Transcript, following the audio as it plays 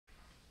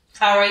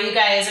All right, you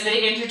guys, I'm going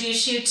to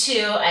introduce you to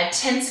a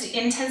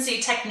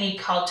intensity technique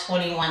called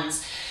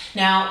 21s.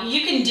 Now,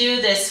 you can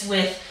do this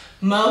with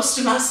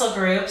most muscle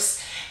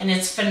groups, and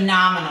it's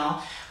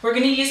phenomenal. We're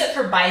going to use it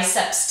for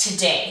biceps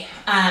today,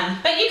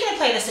 but you can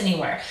apply this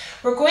anywhere.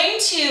 We're going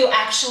to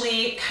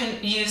actually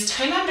use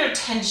time under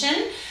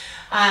tension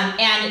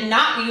and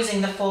not using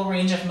the full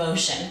range of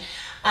motion.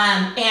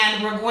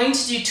 And we're going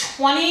to do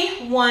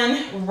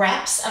 21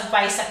 reps of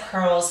bicep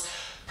curls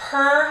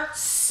per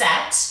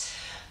set.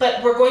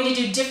 But we're going to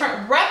do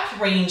different rep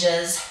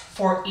ranges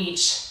for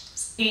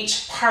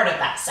each part of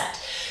that set.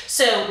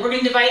 So we're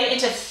going to divide it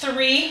into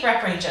 3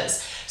 rep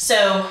ranges.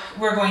 So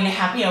we're going to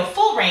have,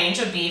 full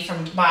range would be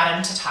from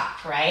bottom to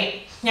top,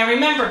 right? Now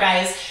remember,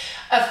 guys,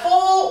 a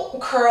full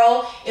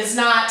curl is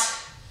not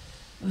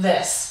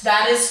this.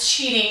 That is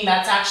cheating.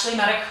 That's actually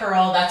not a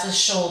curl. That's a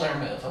shoulder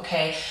move,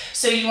 okay?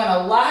 So you want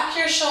to lock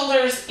your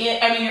shoulders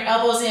in, your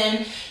elbows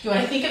in. You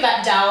want to think of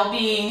that dowel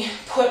being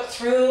put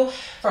through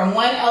from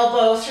one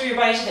elbow through your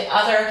body to the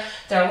other.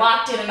 They're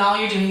locked in and all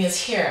you're doing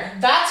is here.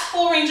 That's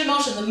full range of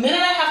motion. The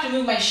minute I have to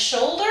move my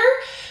shoulder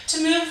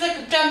to move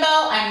the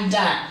dumbbell, I'm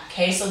done,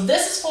 okay? So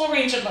this is full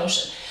range of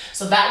motion.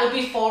 So that would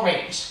be full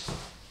range.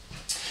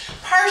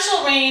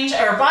 Partial range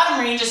or bottom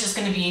range is just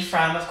going to be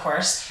from, of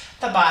course,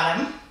 the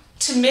bottom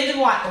to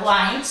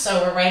midline,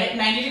 so we're right at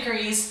 90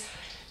 degrees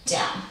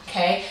down,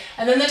 okay?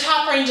 And then the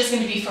top range is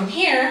going to be from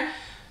here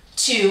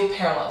to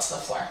parallel to the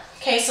floor.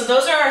 Okay, so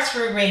those are our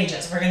 3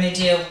 ranges. We're going to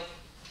do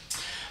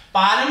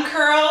bottom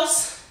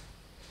curls,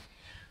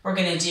 we're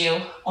going to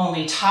do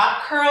only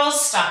top curls,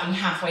 stopping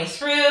halfway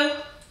through,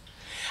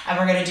 and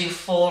we're going to do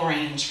full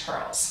range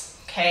curls,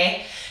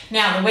 okay?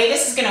 Now, the way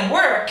this is going to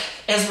work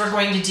is we're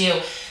going to do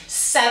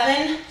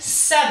 7,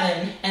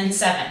 7, and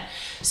 7.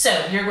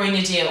 So you're going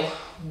to do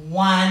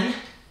 1,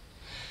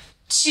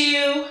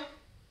 2,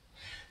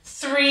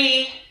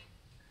 3,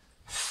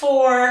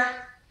 4,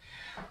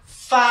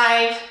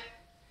 5,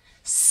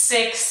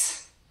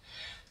 6,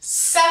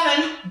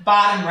 7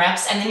 bottom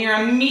reps, and then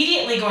you're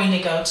immediately going to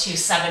go to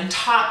 7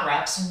 top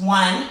reps.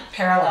 1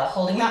 parallel,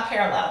 holding that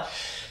parallel.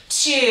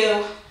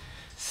 2,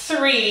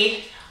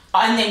 3,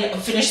 and then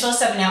finish those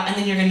 7 out, and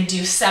then you're going to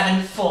do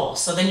 7 full.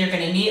 So then you're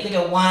going to immediately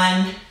go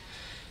 1,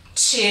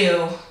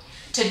 2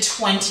 to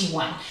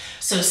 21.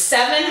 So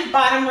 7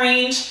 bottom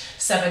range,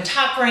 7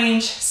 top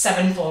range,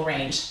 7 full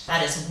range.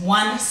 That is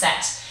 1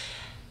 set.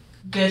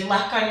 Good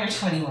luck on your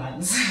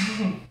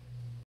 21s.